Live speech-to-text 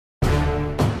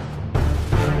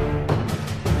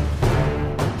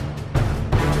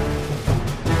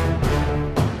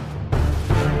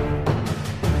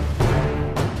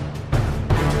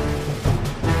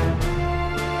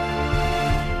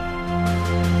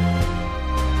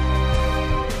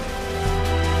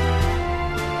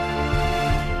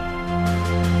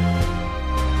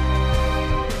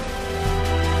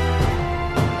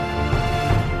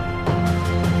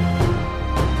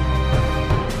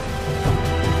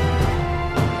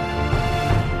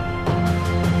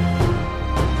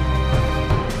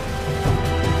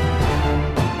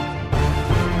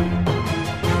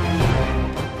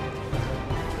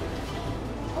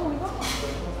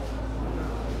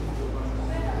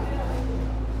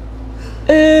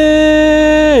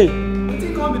Hey!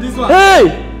 Hey!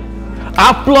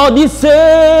 Applaudissez!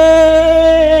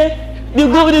 The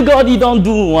good God, he don't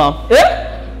do one.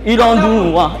 Eh? He don't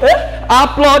do one. Eh?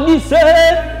 Applaudissez!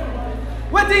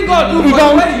 What thing God do? He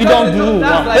don't do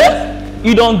one. Eh?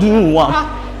 He don't do one.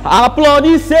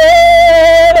 Applaudissez!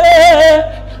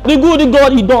 The good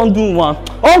God, he don't do one.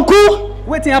 Uncle!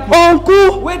 What happened?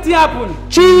 Uncle! What happened?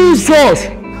 Jesus!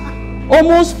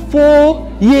 Almost 4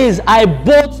 years I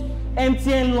bought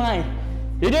MTN line.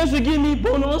 They didn't used to give me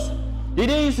bonus. They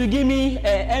didn't used to give me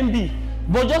MB.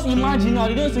 But just imagine now,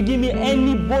 they didn't used to give me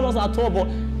any bonus at all. But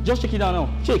just check it out now.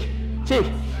 Check. They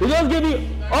just give me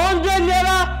 100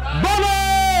 naira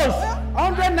bonus!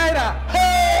 100 naira!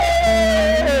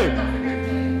 Hey!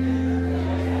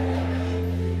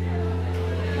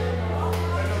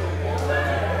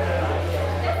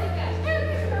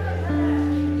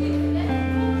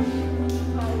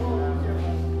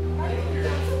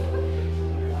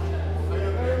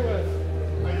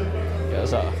 Yes,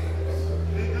 sir.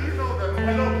 Do you know that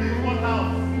hello is one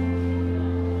house?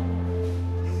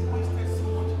 You wasted so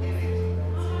much energy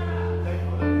that you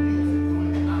could have used it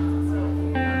doing the act itself.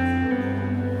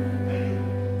 And you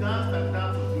danced and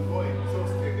danced until you got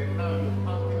exhausted, and now you're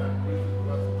pumping and crazy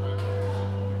because you're trying to finish it.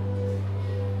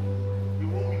 You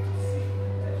want me to see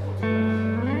what you are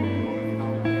doing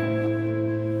out there.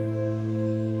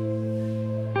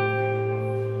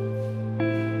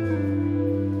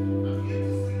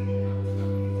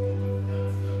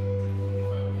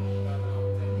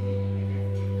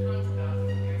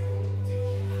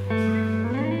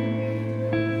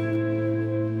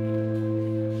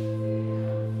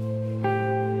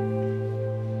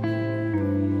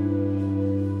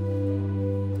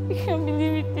 I can't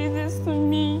believe it did this to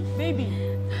me. Baby,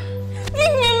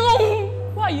 Leave me alone.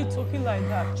 why are you talking like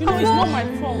that? You know it's not my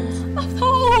fault. After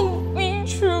all I've been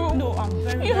through. No, I'm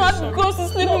very, You very had sorry. to go to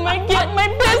sleep with my I best didn't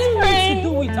mean friend. to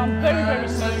do it. I'm very, very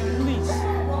sorry. Please.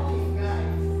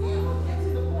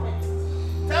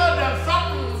 Tell them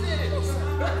something.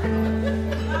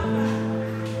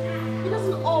 It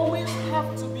doesn't always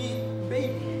have to be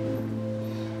baby.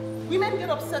 Women get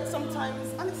upset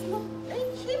sometimes, and it's not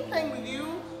she playing with you.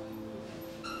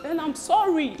 Then I'm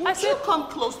sorry. I said come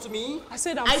close to me. I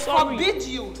said I'm I sorry. forbid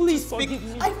you Please to speak. forgive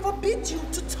me. I forbid you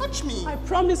to touch me. I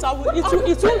promise I will. It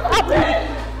won't happen.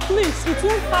 Please, it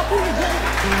won't happen again.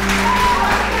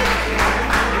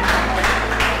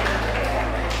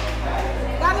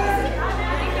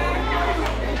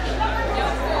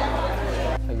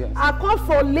 I come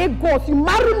from Lagos. You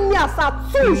marry me as a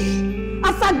touche.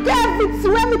 As a girl,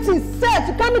 everything set.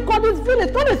 You can't call this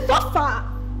village. Come and suffer.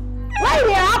 Why did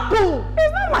it happen?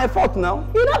 It's not my fault now.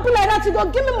 You don't be like that. You go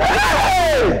give me money.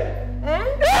 Eh?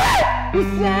 You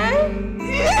say?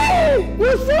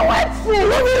 You say what?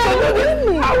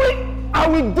 I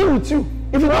will deal with you.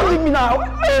 If you don't leave me now,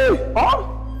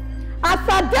 as a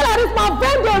deal like this, my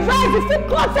vendor rise. You still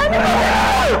close anyway.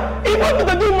 If you want me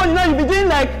to do money now, you be doing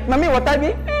like, Mami, what I be?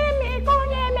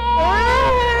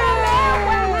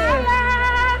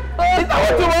 Is that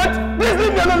what you want? Please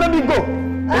leave me alone, let me go.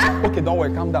 Huh? Okay, don't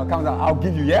worry, calm down. I'll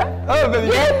give you, yeah? Oh, baby.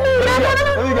 Give me. Thank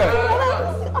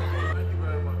you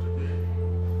very much again.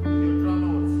 Your drama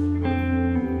was,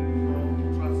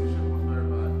 transition was very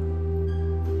bad.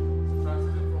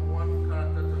 Transition from one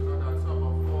character to another. I saw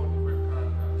about 4 different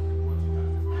characters. What you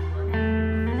guys did was right.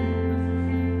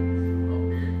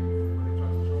 Okay, but the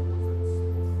transition wasn't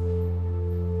smooth.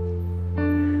 Okay, I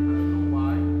don't know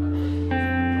why. I don't know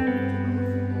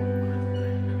if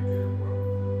dedicated work.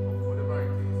 Whatever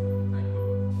it is, thank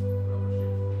you.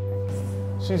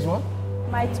 She's what?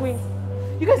 My twin.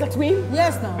 You guys are twins?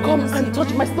 Yes, now. Come and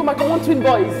touch my stomach. I want twin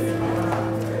boys.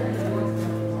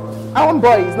 I want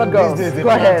boys, not girls. These days they Go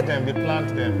ahead. They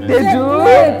plant them. Man. They do?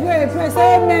 Pray,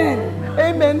 say amen.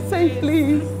 Amen. Say it,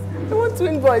 please. I want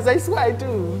twin boys. I swear I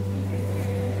do.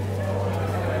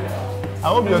 I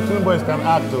hope your twin boys can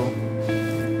act though.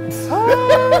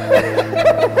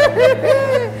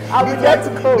 I'll be there to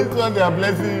cook. This one they are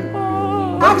blessing you.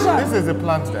 Action. This is a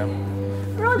plant them.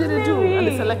 Did they do? And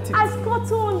they select it. I scored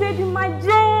 200 in my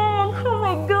jam. Oh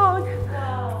my God.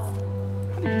 How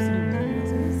did you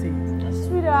see the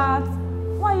Sweetheart,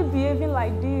 why are you behaving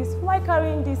like this? Why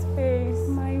carrying this face?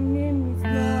 My name is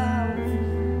Laura.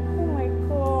 Oh my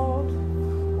God.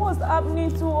 What's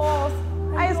happening to us?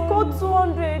 I scored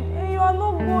 200 and you are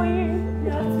not going.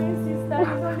 Your twin sister is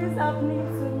always happening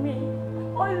to me.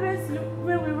 Always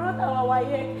when we wrote our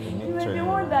WAEC, you were the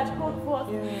one that called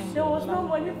first. There was no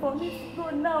money for me to go.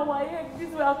 Now WAEC, this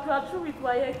we are through with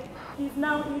WAEC. He's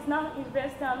now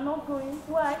investing. I'm not going.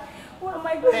 Why? What am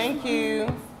I going Thank to you.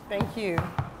 do? Thank you.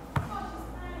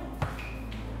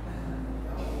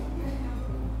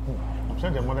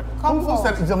 Send your mother. Come Who forward.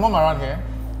 said, is your mom around here?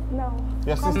 No,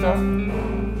 Your sister?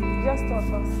 just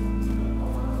us.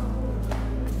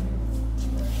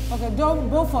 Okay, don't,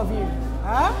 both of you,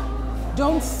 huh?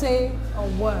 Don't say a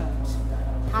word.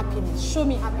 Happiness. Show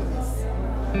me happiness.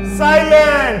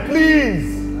 Silent,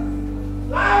 please.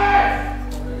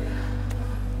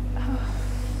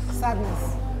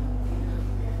 Sadness.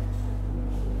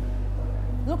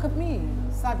 Look at me.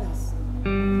 Sadness.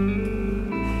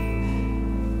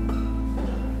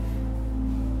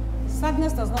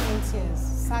 Sadness does not mean tears.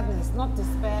 Sadness, not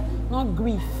despair, not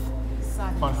grief.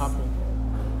 Sadness. Unhappy.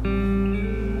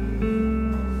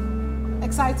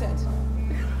 Excited.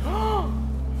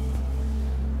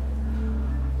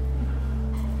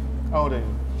 How old are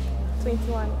you?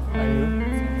 21. And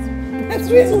you?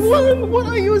 21? What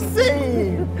are you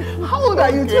saying? How old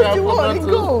are you? 21. It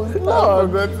goes. I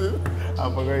forgot it. I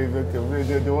forgot it's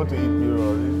okay. They want to eat me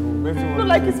raw. No,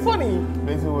 like it's funny.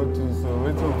 Messi want to, so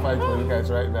Messi will fight for you guys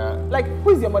right now. Like, who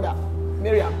is your mother?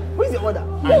 Miriam. Who is your mother?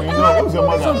 And you know, who's your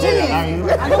mother? So, Jenny, And you?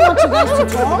 I don't want you guys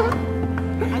to talk.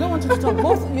 I don't want you to talk.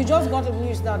 Both, you just got the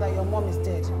news now that your mom is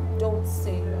dead. Don't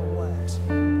say a word.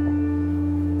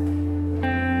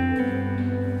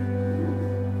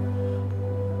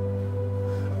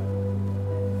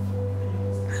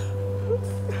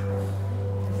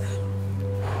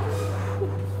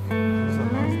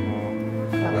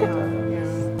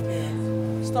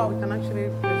 Stop. We can actually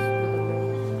press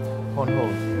On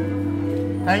hold.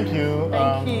 Thank you.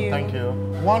 Thank you. Thank you.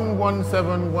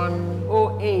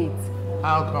 1171. 08.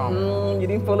 How come? You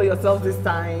didn't follow yourself this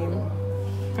time.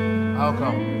 How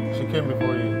come? She came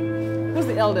before you. Who's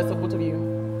the eldest of both of you?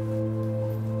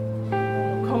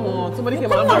 Come on, somebody came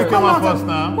Come out on, first. Come come on on. first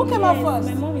now. Who came out first?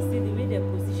 My mom is saying the way they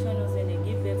position us and they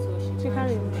give birth to us, She can't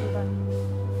remember.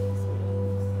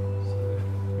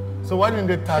 So why didn't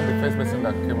they tag the first person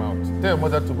that came out? Tell your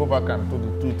mother to go back and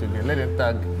do it again. Let them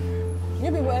tag.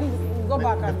 Maybe when we go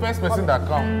back The and first person that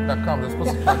comes, they're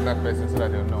supposed to tag that person so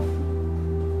that they'll know.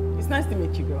 It's nice to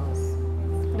meet you girls.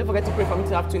 Don't forget to pray for me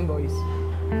to have twin boys.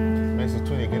 Messi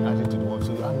twin again added to the one.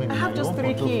 So how many? I have You just want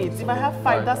 3 photo? kids. If I have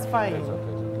 5, that's fine. It's okay.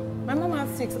 my mom had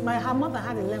 6. Her mother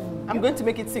had 11. I'm going to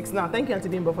make it 6 now. Thank you, Auntie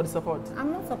Bimbo, for the support.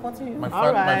 I'm not supporting you. My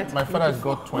right. father's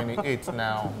got 28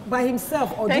 now. By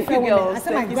himself or Thank different you, women. girls. I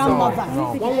said my Thank you so grandmother. much.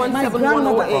 No. My 117,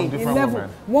 grandmother, 108. Different 11. women.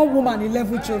 One woman,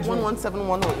 11 children. 117,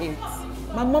 108.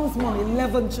 My mom's mom,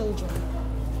 11 children.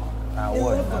 I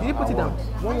would. Did you put it down?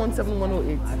 117,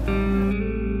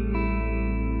 108.